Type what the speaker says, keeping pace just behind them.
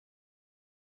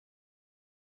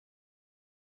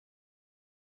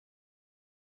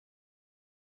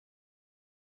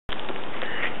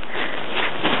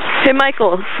Hey,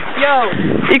 Michael. Yo.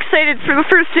 You excited for the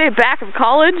first day back of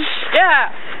college?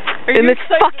 Yeah. Are In you this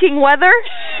excited? fucking weather?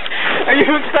 Are you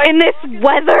excited? In this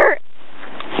weather?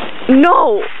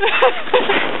 No.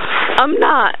 I'm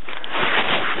not.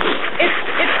 It's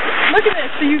look at this.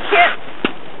 So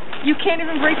you can't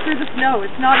even break through the snow.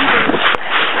 It's not even.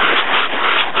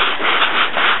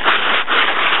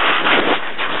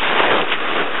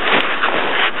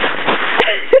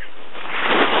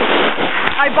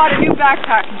 I bought a new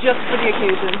backpack just for the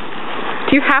occasion.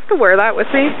 Do you have to wear that with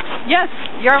me? Yes,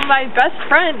 you're my best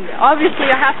friend. Obviously,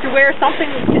 I have to wear something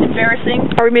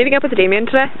embarrassing. Are we meeting up with Damien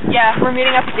today? Yeah, we're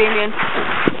meeting up with Damien.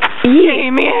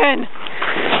 Damien!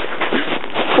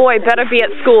 Boy, better be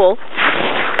at school.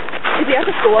 Is he at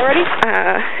the school already?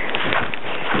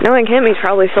 Knowing him, he's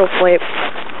probably still asleep.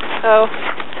 Oh.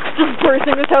 Just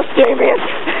bursting this house, Damien.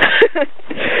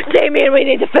 Damien, we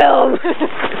need to film!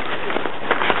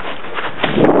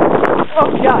 Oh,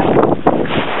 God.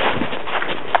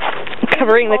 I'm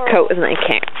covering the coat with my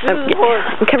camera. This is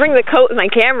horrible. I'm covering the coat with my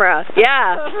camera.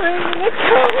 Yeah. Covering the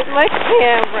coat with my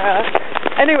camera.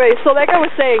 Anyway, so like I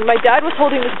was saying, my dad was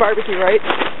holding this barbecue, right?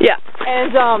 Yeah.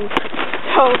 And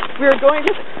so we were going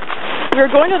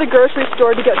to the grocery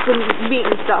store to get some meat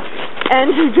and stuff.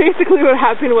 And basically what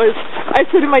happened was, I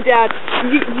said to my dad,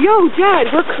 "Yo, Dad,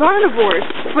 we're carnivores."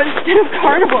 But instead of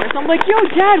carnivores, I'm like, "Yo,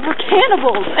 Dad, we're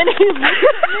cannibals." And he looked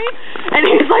at me, and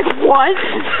he's like, "What?"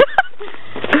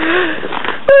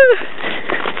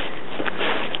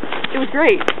 It was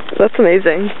great. That's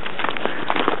amazing.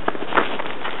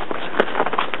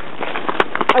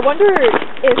 I wonder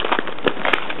if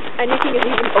anything is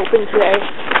even open today.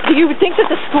 You would think that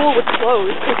the school was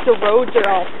closed because the roads are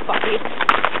all fucky.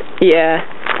 Yeah.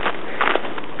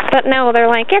 But no, they're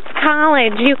like, it's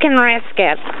college, you can risk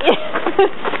it.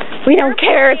 We don't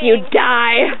care if you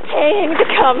die. Paying to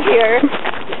come here.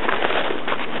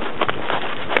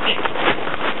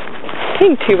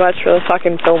 Paying too much for the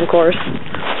fucking film course.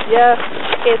 Yeah,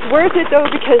 it's worth it though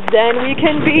because then we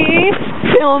can be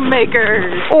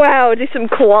filmmakers. Wow, do some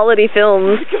quality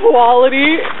films.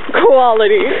 Quality.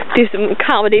 Do some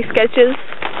comedy sketches.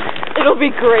 It'll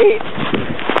be great.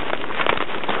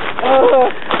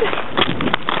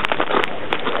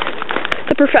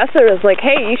 The professor is like,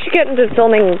 hey, you should get into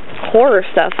filming horror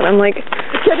stuff. And I'm like,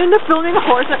 get into filming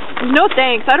horror stuff? No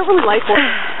thanks, I don't really like horror.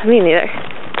 Me neither.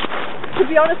 To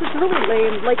be honest, it's really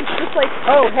lame. Like, it's just like,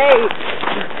 oh, hey.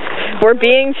 We're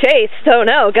being chased. Oh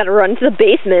no, gotta run to the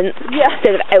basement. Yeah.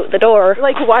 Instead of out the door.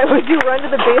 Like, why would you run to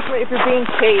the basement if you're being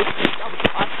chased?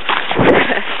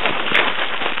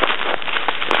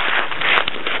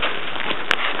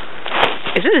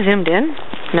 Is it zoomed in?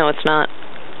 No, it's not.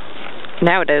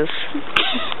 Now it is.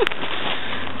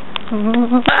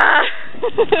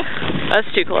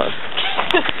 That's too close.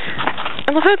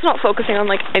 I love how it's not focusing on,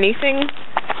 like, anything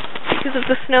because of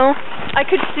the snow. I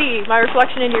could see my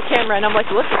reflection in your camera, and I'm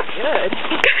like, looking good.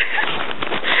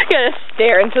 Gotta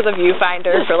stare into the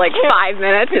viewfinder for, like, 5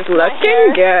 minutes. It's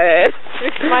looking good.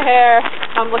 Fix my hair.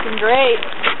 I'm looking great.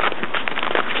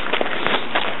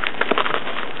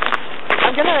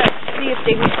 I'm gonna see if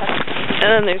Damien has. And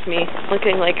then there's me,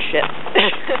 looking like shit.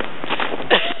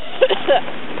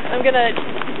 I'm gonna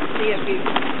see if he...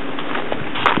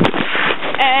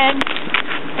 And...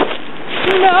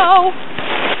 No!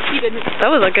 He didn't. That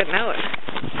was a good note.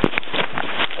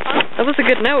 That was a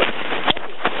good note.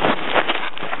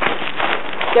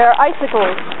 There are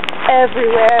icicles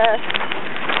everywhere.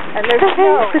 And there's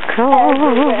snow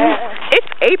everywhere. It's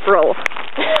April.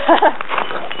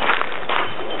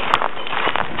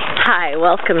 Hi,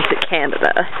 welcome to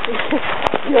Canada.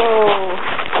 Yo.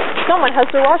 Someone has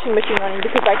their washing machine running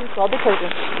because I can smell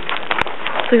detergent.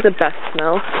 It's like the best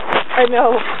smell. I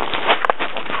know.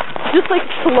 Just like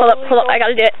slowly. Pull up, I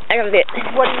gotta do it.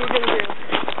 What are you gonna do?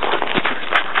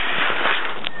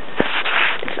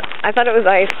 I thought it was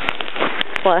ice.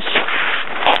 Flush.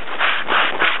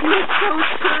 You're so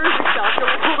sure of yourself.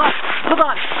 You're like, hold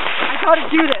on. I gotta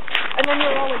do this. And then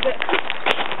you're all like this.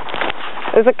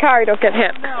 There's a car, don't get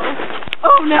hit. No.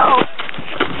 Oh no.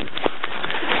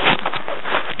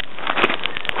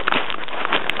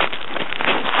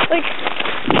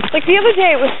 Like the other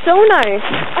day, it was so nice.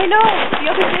 I know. The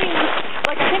other day was,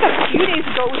 like, I think a few days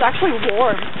ago, it was actually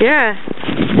warm. Yeah.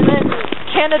 And then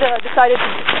Canada decided to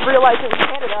realize it was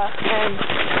Canada and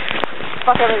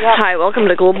fuck everything up. Hi, welcome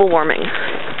to global warming.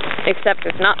 Except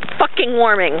it's not fucking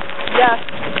warming. Yeah.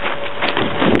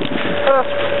 Ugh.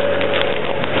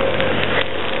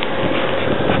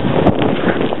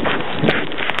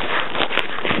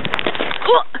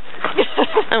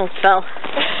 I almost fell.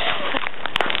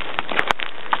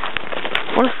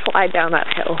 I want to slide down that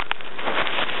hill.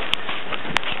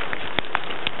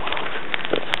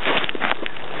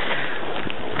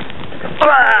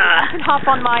 can hop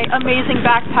on my amazing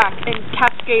backpack and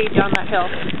cascade down that hill.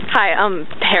 Hi, I'm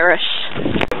Parrish.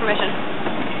 Permission.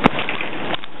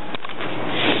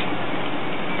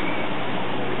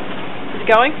 Is it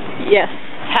going? Yes.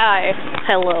 Hi.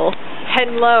 Hello.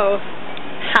 Hello.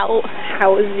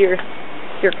 How was your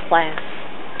class?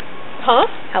 Huh?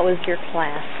 How was your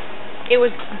class? It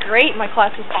was great. My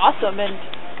class was awesome and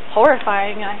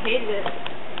horrifying. I hated it.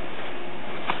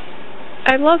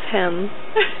 I love him.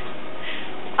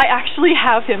 I actually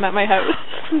have him at my house.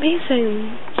 That's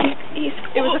amazing. He's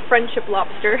cool. It was a friendship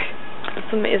lobster.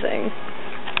 That's amazing.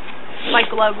 My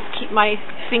gloves keep my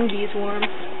fingies warm.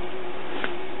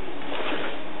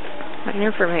 Mine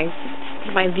are for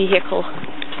my vehicle.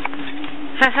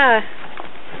 Haha.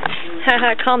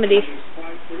 Haha, comedy.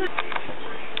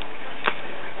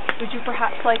 Would you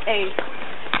perhaps like a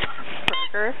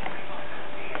burger?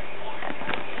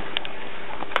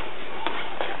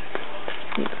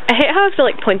 I hate how I have to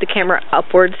like point the camera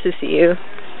upwards to see you.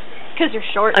 Because you're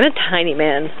short. I'm a tiny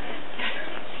man.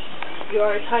 You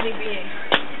are a tiny being.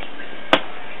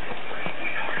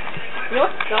 You know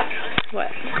what sucks?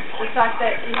 What? The fact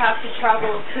that you have to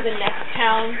travel to the next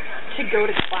town to go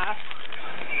to class.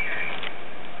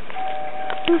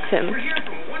 Who's him?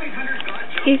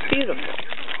 He's beautiful.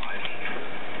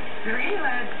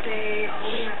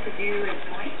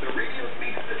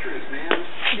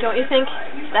 Don't you think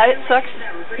that it sucks?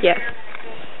 Yes.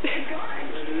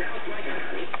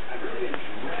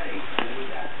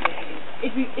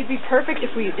 It'd be perfect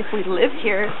if we lived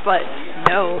here, but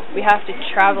no, we have to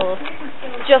travel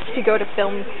just to go to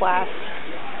film class.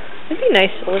 It'd be nice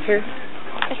to live here.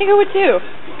 I think it would too.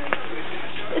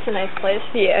 It's a nice place.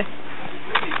 Yeah.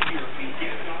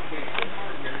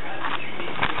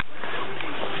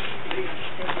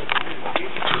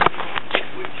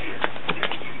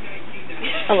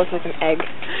 I look like an egg.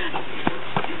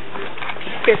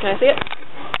 Here, can I see it?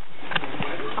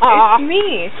 It's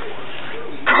me.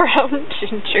 Brown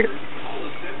ginger.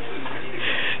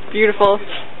 Beautiful.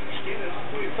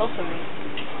 It's also me.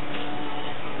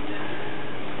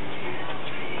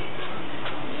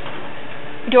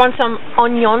 Do you want some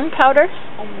onion powder?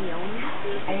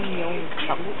 Onion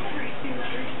powder.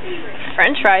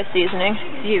 French fry seasoning.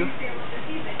 You.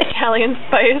 Italian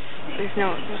spice. There's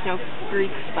no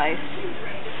Greek spice.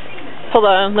 Hold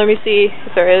on, let me see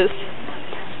if there is.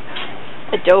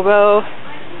 Adobo.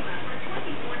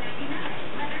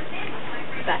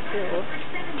 Basil.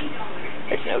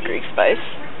 There's no Greek spice.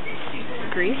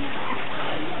 Grease?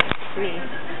 Me.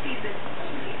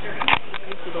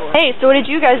 Hey, so what did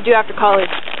you guys do after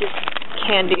college? Just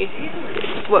candy.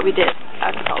 It's what we did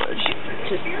after college.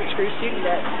 Just screw student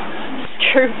debt.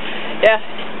 Screw. Yeah.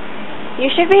 You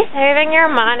should be saving your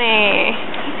money.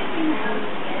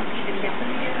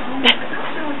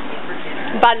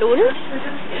 Balloons?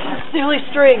 Silly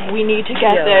string. We need to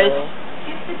get this.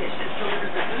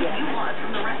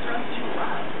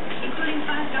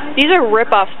 These are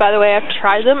rip-offs, by the way. I've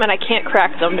tried them and I can't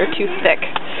crack them. They're too thick.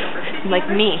 Like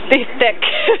me. They're thick.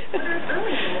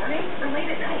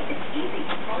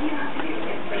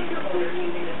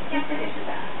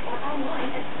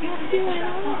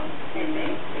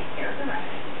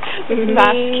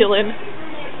 Masculine.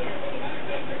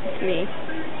 Me.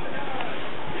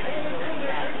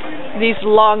 These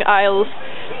long aisles.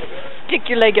 Stick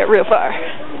your leg out real far.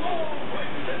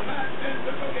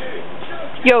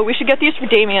 Yo, we should get these for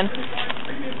Damien.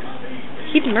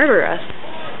 He'd murder us.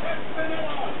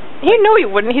 No, he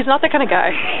wouldn't. He's not that kind of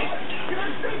guy.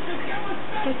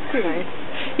 He's too nice.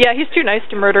 Yeah, he's too nice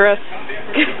to murder us.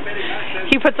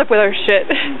 He puts up with our shit.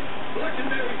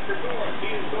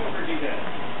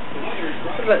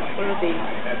 What about these?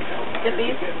 Get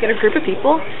these? Get a group of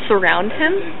people, surround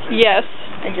him, Yes.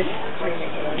 and just scream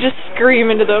at him. Just scream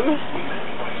into them.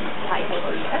 Hi, hello,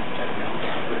 yes.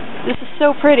 This is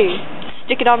so pretty.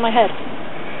 Stick it on my head.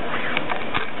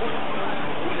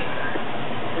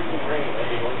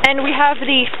 And we have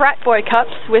the frat boy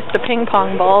cups with the ping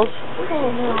pong balls.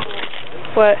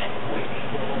 What?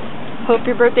 Hope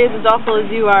your birthday's as awful as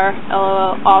you are.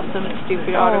 LOL. Awesome,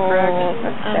 stupid autocorrect. Oh,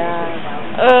 that's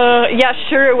sad. Yeah,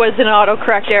 sure it was an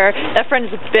autocorrect error. That friend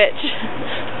is a bitch.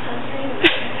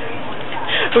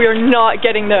 We are not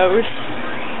getting those.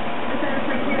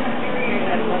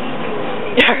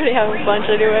 You already have a bunch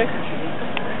anyway.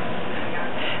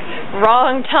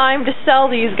 Wrong time to sell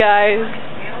these guys.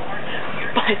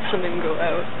 Buy some and go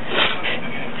out.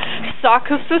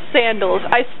 Socks with sandals.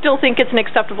 I still think it's an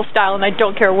acceptable style and I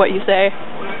don't care what you say.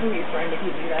 I'm gonna be a friend if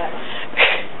you do that.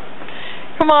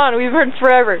 Come on, we've heard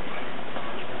forever.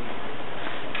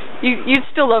 You'd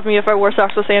still love me if I wore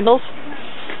socks with sandals?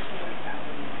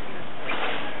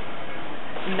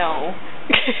 No.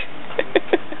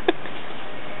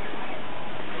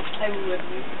 I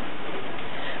wouldn't.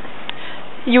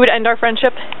 You would end our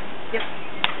friendship? Yep.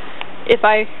 If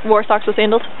I wore socks with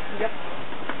sandals? Yep.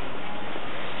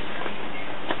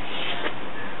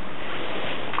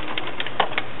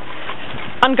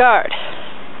 On guard.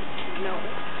 No.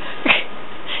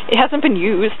 It hasn't been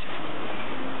used.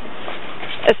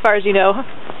 As far as you know.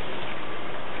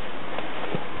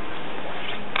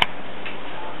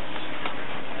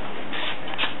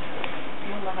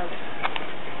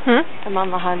 I'm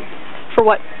on the hunt. For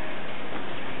what?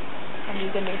 I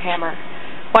need a new hammer.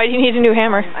 Why do you need a new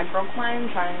hammer? I broke mine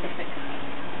trying to fix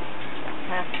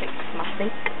my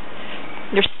sink.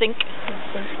 Your sink?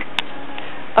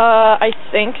 I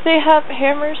think they have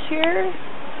hammers here.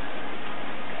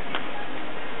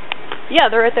 Yeah,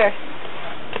 they're right there.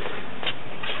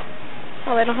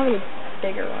 Oh, they don't have any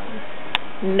bigger ones.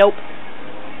 Nope.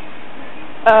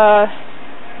 As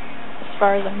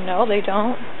far as I know, they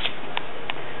don't.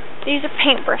 These are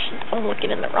paintbrushes. I'm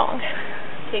looking in the wrong.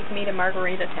 Take me to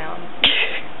Margarita Town.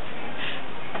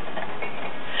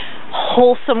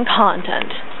 Wholesome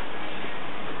content.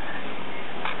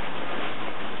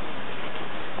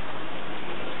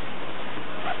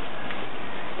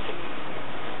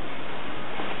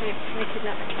 Can I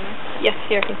kidnap my camera? Yes,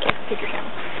 here, thank you. Take your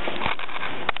camera.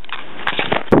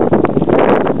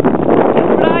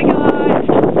 What I got?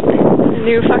 A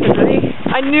new fucking hoodie.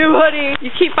 A new hoodie. You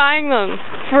keep buying them.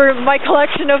 For my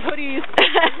collection of hoodies.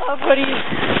 I love hoodies.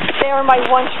 They are my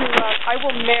one true love. I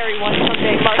will marry one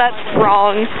someday. That's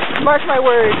wrong. Mark my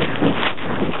words.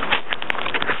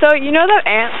 So, you know that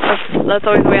aunt that's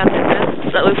always away on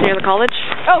business that lives near the college?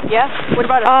 Oh, yeah? What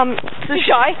about it? So Is she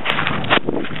shy?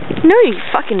 No, you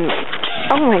fucking...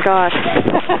 Oh my gosh.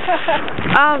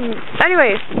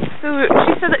 Anyways, so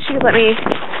she said that she could let me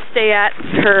stay at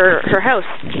her house.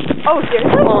 Oh,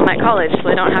 seriously? Well, I'm at college, so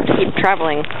I don't have to keep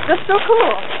traveling. That's so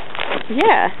cool.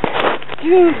 Yeah.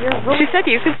 Dude, you're really... She said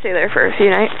you could stay there for a few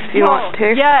nights if you want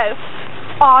to. Yes.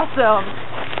 Awesome.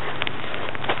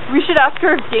 We should ask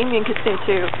her if Damien could stay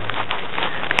too.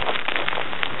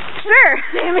 Sure.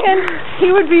 Damien,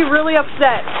 he would be really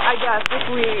upset, I guess,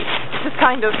 if we just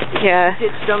kind of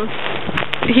ditched him.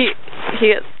 He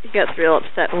gets real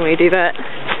upset when we do that.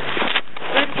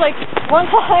 It's like one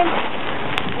time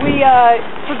we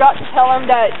forgot to tell him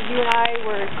that you and I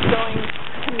were going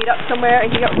to meet up somewhere,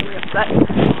 and he got really upset.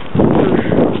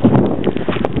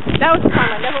 That was the time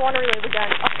I never want to relive again.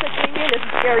 Upset Damien is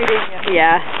scary Damien.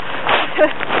 Yeah.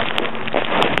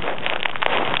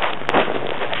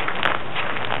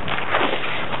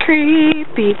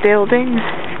 Creepy building.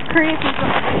 Creepy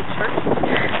building.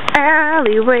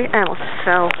 Alleyway. I almost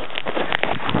fell.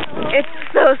 It's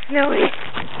so snowy.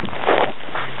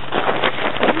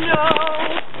 No.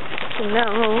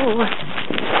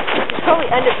 Probably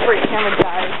end it before your camera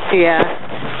dies. Yeah.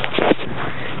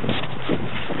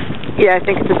 Yeah, I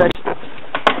think it's a Dutch.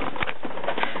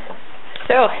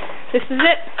 So, this is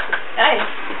it. Nice.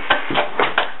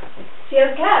 She has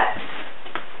a cat.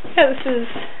 Yeah, this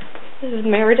is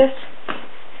Meredith.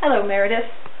 Hello, Meredith.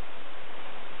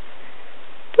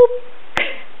 Boop.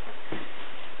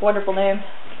 Wonderful name.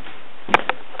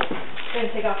 I'm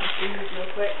gonna take off the shoes real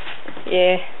quick.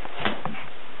 Yeah.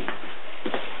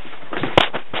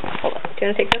 Hold on. Do you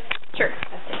want to take this? Sure.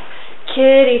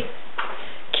 Kitty.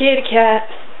 Kitty cat.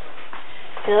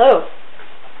 Hello.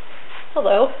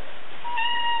 Hello.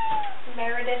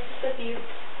 Meredith the Butte.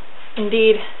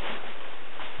 Indeed.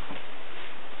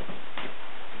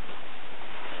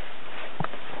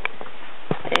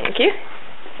 Thank you.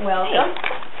 Welcome.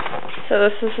 So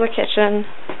this is the kitchen.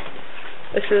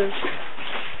 This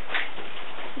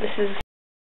is